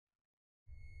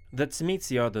The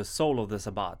Tzimisce are the soul of the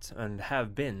Sabbat, and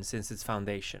have been since its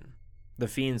foundation. The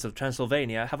fiends of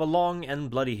Transylvania have a long and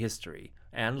bloody history,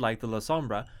 and, like the La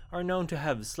Sombra, are known to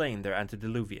have slain their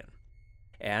antediluvian.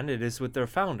 And it is with their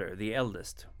founder, the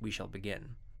eldest, we shall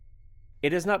begin.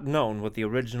 It is not known what the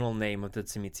original name of the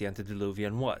Tzimisce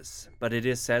antediluvian was, but it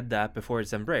is said that before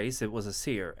its embrace it was a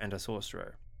seer and a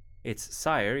sorcerer. Its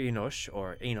sire, Enosh,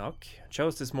 or Enoch,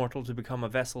 chose this mortal to become a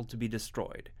vessel to be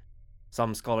destroyed.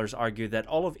 Some scholars argue that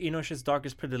all of Enosh's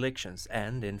darkest predilections,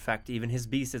 and in fact even his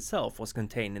beast itself, was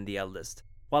contained in the eldest,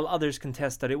 while others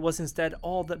contest that it was instead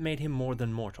all that made him more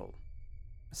than mortal.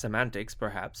 Semantics,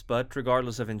 perhaps, but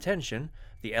regardless of intention,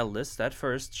 the eldest at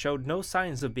first showed no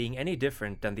signs of being any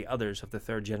different than the others of the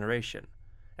third generation,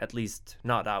 at least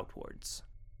not outwards.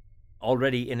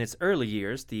 Already in its early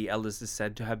years, the eldest is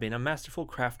said to have been a masterful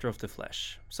crafter of the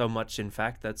flesh, so much in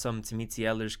fact that some Tzimisce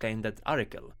elders claim that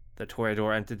Arikel, the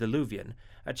Toreador antediluvian,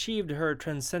 achieved her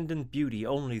transcendent beauty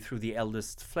only through the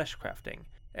eldest's flesh crafting,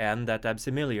 and that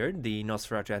Absimiliard, the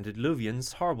Nosferatu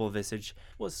antediluvian's horrible visage,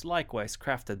 was likewise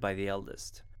crafted by the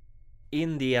eldest.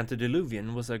 In the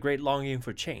antediluvian was a great longing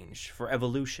for change, for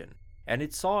evolution, and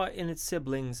it saw in its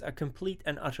siblings a complete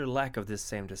and utter lack of this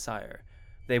same desire.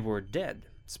 They were dead,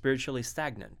 spiritually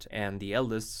stagnant, and the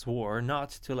eldest swore not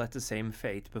to let the same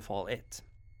fate befall it.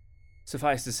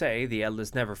 Suffice to say, the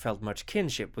eldest never felt much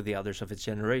kinship with the others of its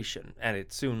generation, and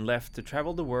it soon left to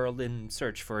travel the world in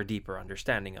search for a deeper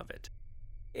understanding of it.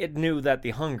 It knew that the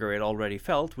hunger it already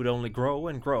felt would only grow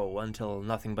and grow until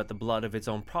nothing but the blood of its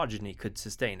own progeny could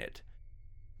sustain it.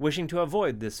 Wishing to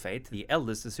avoid this fate, the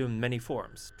eldest assumed many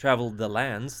forms, traveled the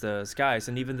lands, the skies,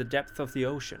 and even the depth of the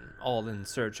ocean, all in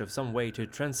search of some way to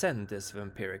transcend this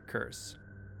vampiric curse.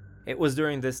 It was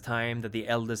during this time that the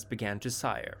eldest began to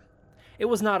sire. It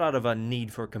was not out of a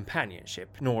need for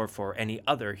companionship, nor for any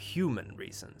other human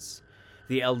reasons.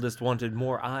 The eldest wanted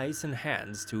more eyes and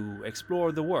hands to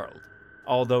explore the world,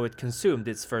 although it consumed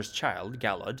its first child,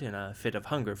 Galad, in a fit of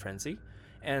hunger frenzy,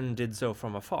 and did so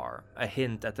from afar, a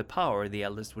hint at the power the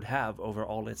eldest would have over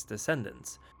all its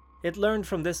descendants. It learned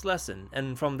from this lesson,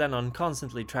 and from then on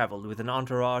constantly traveled with an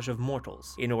entourage of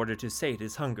mortals, in order to sate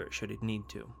its hunger should it need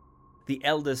to. The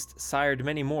eldest sired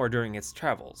many more during its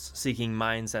travels, seeking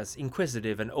minds as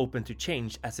inquisitive and open to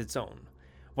change as its own.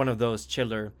 One of those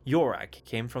chiller, Yorak,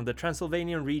 came from the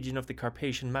Transylvanian region of the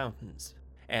Carpathian Mountains,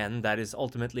 and that is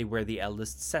ultimately where the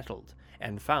eldest settled,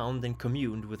 and found and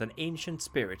communed with an ancient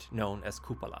spirit known as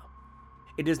Kupala.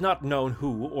 It is not known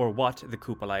who or what the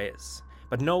Kupala is,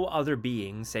 but no other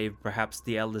being, save perhaps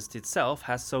the eldest itself,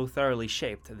 has so thoroughly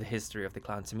shaped the history of the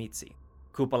clan Tzimisce.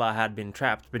 Kupala had been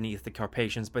trapped beneath the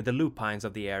Carpathians by the lupines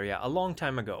of the area a long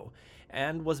time ago,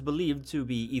 and was believed to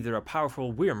be either a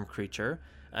powerful wyrm creature,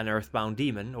 an earthbound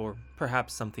demon, or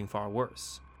perhaps something far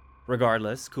worse.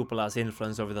 Regardless, Kupala's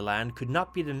influence over the land could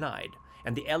not be denied,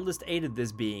 and the eldest aided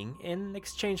this being in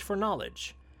exchange for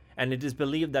knowledge, and it is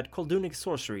believed that Koldunic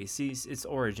sorcery sees its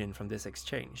origin from this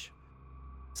exchange.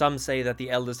 Some say that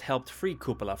the eldest helped free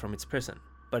Kupala from its prison,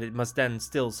 but it must then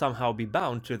still somehow be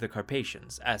bound to the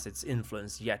Carpathians, as its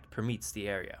influence yet permeates the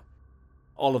area.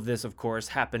 All of this, of course,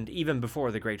 happened even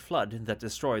before the Great Flood that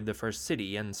destroyed the first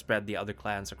city and spread the other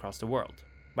clans across the world.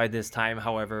 By this time,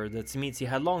 however, the Tzimisce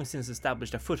had long since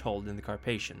established a foothold in the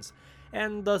Carpathians,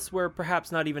 and thus were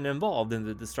perhaps not even involved in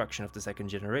the destruction of the second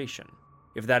generation.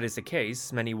 If that is the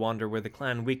case, many wonder where the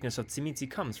clan weakness of Tzimisce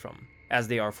comes from, as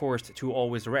they are forced to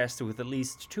always rest with at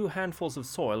least 2 handfuls of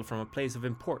soil from a place of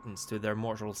importance to their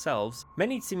mortal selves.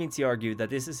 Many Tzimisce argue that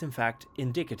this is in fact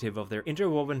indicative of their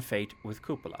interwoven fate with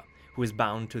Kupala, who is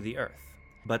bound to the earth.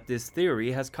 But this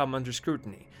theory has come under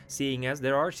scrutiny, seeing as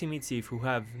there are Tzimisce who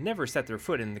have never set their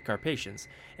foot in the Carpathians,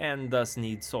 and thus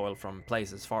need soil from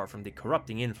places far from the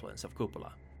corrupting influence of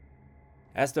Kupala.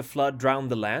 As the flood drowned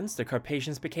the lands, the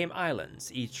Carpathians became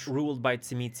islands, each ruled by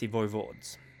Tzimisce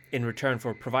voivodes. In return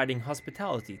for providing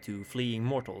hospitality to fleeing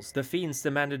mortals, the fiends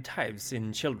demanded tithes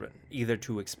in children, either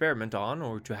to experiment on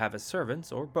or to have as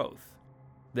servants, or both.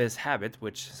 This habit,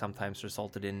 which sometimes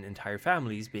resulted in entire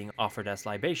families being offered as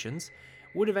libations,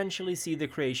 would eventually see the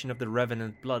creation of the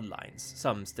revenant bloodlines,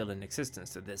 some still in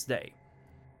existence to this day.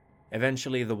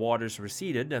 Eventually the waters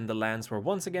receded and the lands were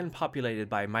once again populated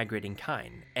by migrating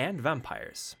kine and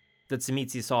vampires. The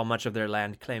Tzimisce saw much of their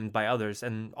land claimed by others,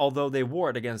 and although they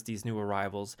warred against these new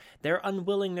arrivals, their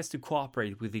unwillingness to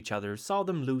cooperate with each other saw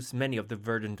them lose many of the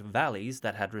verdant valleys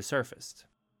that had resurfaced.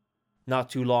 Not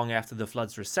too long after the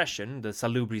flood's recession, the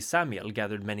Salubri Samiel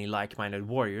gathered many like-minded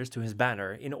warriors to his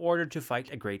banner in order to fight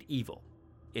a great evil.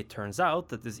 It turns out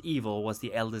that this evil was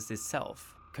the eldest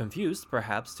itself, confused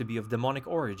perhaps to be of demonic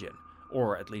origin,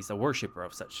 or at least a worshipper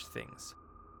of such things.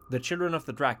 The Children of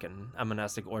the Draken, a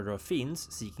monastic order of fiends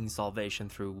seeking salvation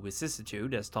through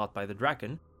vicissitude as taught by the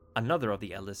Draken, another of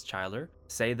the eldest childer,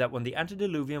 say that when the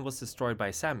antediluvian was destroyed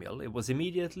by Samuel, it was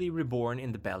immediately reborn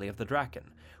in the belly of the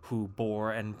Draken, who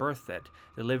bore and birthed it,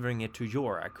 delivering it to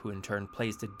Yorak, who in turn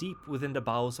placed it deep within the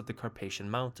bowels of the Carpathian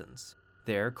Mountains.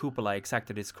 There, Cupola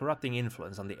exacted its corrupting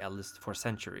influence on the eldest for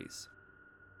centuries.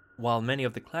 While many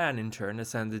of the clan in turn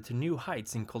ascended to new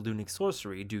heights in Koldunic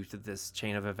sorcery due to this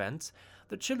chain of events,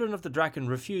 the Children of the Draken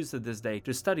refused to this day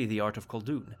to study the art of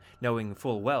Koldun, knowing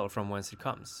full well from whence it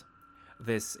comes.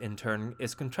 This, in turn,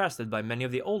 is contrasted by many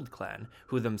of the old clan,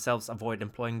 who themselves avoid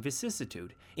employing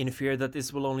vicissitude, in fear that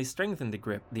this will only strengthen the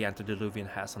grip the antediluvian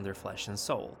has on their flesh and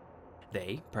soul.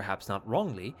 They, perhaps not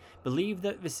wrongly, believe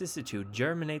that vicissitude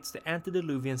germinates the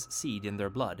antediluvian's seed in their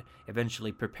blood,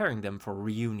 eventually preparing them for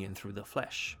reunion through the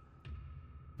flesh.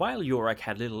 While Yorak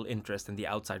had little interest in the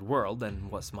outside world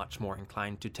and was much more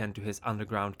inclined to tend to his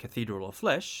underground cathedral of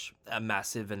flesh, a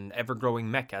massive and ever-growing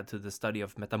mecca to the study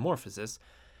of metamorphosis,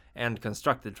 and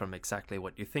constructed from exactly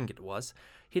what you think it was,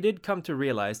 he did come to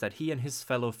realize that he and his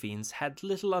fellow fiends had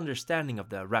little understanding of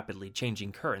the rapidly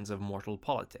changing currents of mortal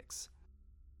politics.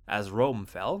 As Rome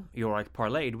fell, Yorak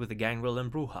parleyed with the Gangrel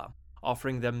and Bruja,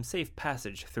 offering them safe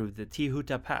passage through the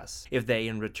Tihuta Pass if they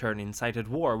in return incited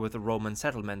war with the Roman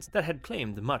settlements that had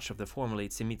claimed much of the formerly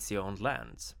Tzimisce-owned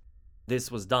lands. This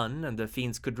was done, and the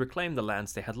fiends could reclaim the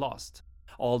lands they had lost.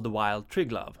 All the while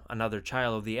Triglav, another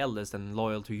child of the eldest and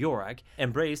loyal to Yorak,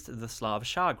 embraced the Slav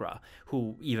Shagra,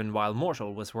 who, even while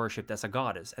mortal, was worshipped as a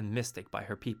goddess and mystic by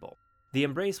her people. The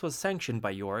embrace was sanctioned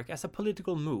by Yorak as a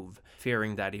political move,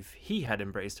 fearing that if he had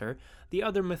embraced her, the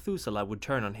other Methuselah would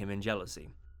turn on him in jealousy.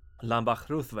 Lambach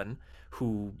Ruthven,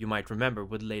 who you might remember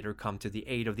would later come to the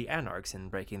aid of the Anarchs in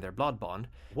breaking their blood bond,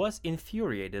 was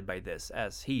infuriated by this,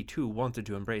 as he too wanted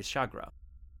to embrace Shagra.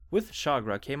 With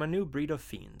Shagra came a new breed of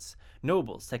fiends,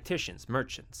 nobles, tacticians,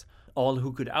 merchants, all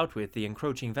who could outwit the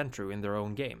encroaching Ventru in their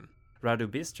own game. Radu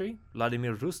Bistri,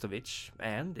 Vladimir Rustovich,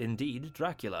 and, indeed,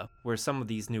 Dracula were some of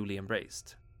these newly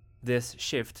embraced. This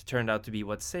shift turned out to be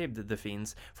what saved the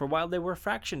fiends, for while they were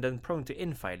fractioned and prone to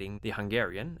infighting, the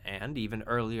Hungarian, and even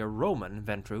earlier Roman,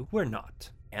 Ventru were not.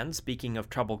 And speaking of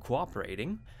trouble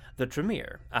cooperating, the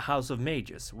Tremere, a house of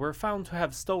mages, were found to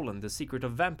have stolen the secret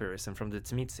of vampirism from the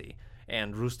Tzimisce,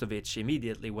 and Rustovich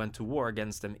immediately went to war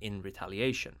against them in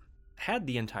retaliation. Had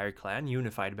the entire clan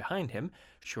unified behind him,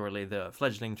 surely the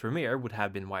fledgling Tremere would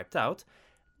have been wiped out,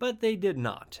 but they did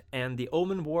not, and the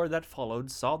Omen War that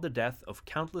followed saw the death of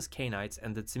countless Cainites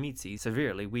and the Tzimisce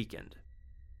severely weakened.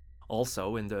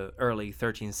 Also, in the early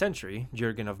 13th century,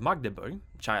 Jürgen of Magdeburg,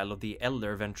 child of the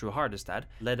elder Ventru Hardestad,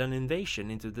 led an invasion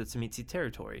into the Tzimisce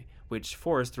territory, which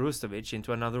forced Rustovich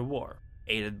into another war.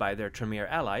 Aided by their Tremere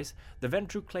allies, the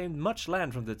Ventru claimed much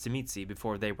land from the Tzimisce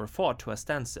before they were fought to a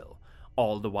standstill.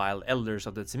 All the while elders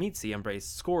of the Tzimisce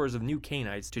embraced scores of new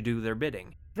Cainites to do their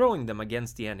bidding, throwing them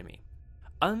against the enemy.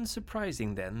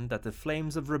 Unsurprising then that the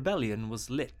flames of rebellion was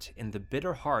lit in the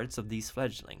bitter hearts of these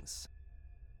fledglings.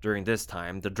 During this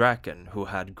time, the Draken, who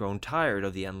had grown tired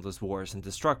of the endless wars and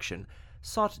destruction,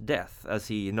 sought death as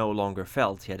he no longer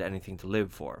felt he had anything to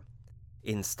live for.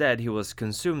 Instead, he was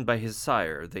consumed by his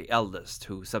sire, the eldest,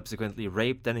 who subsequently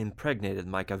raped and impregnated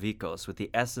Maikavikos with the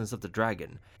essence of the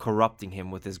dragon, corrupting him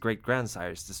with his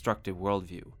great-grandsire's destructive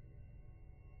worldview.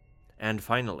 And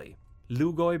finally,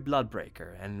 Lugoi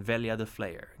Bloodbreaker and Velia the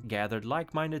Flayer gathered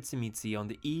like-minded Tzimisce on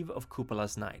the eve of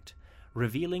Cupola's night,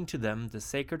 revealing to them the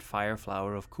sacred fire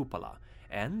flower of Cupola,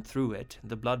 and through it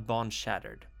the blood bond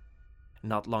shattered.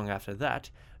 Not long after that,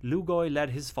 Lugoi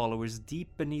led his followers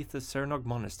deep beneath the Cernog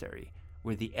monastery,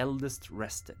 where the eldest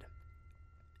rested,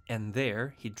 and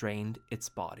there he drained its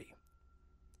body.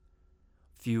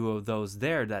 Few of those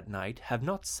there that night have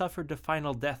not suffered the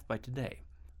final death by today,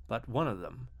 but one of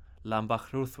them,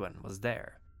 Lambach Ruthven, was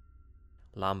there.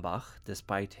 Lambach,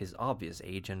 despite his obvious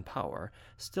age and power,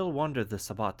 still wandered the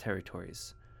Sabbat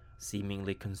territories,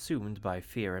 seemingly consumed by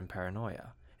fear and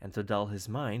paranoia, and to dull his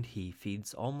mind he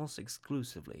feeds almost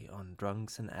exclusively on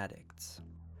drunks and addicts.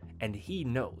 And he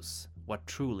knows what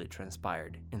truly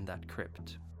transpired in that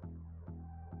crypt.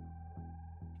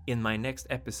 In my next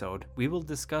episode, we will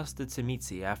discuss the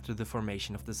Tzimisce after the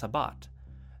formation of the Sabbat,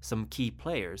 some key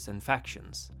players and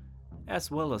factions,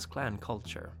 as well as clan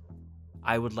culture.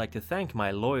 I would like to thank my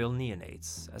loyal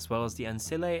neonates, as well as the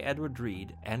Ancile Edward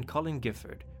Reed and Colin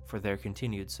Gifford for their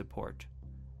continued support.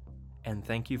 And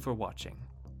thank you for watching.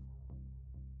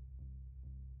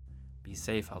 Be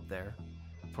safe out there,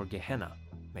 for Gehenna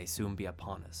may soon be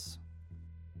upon us.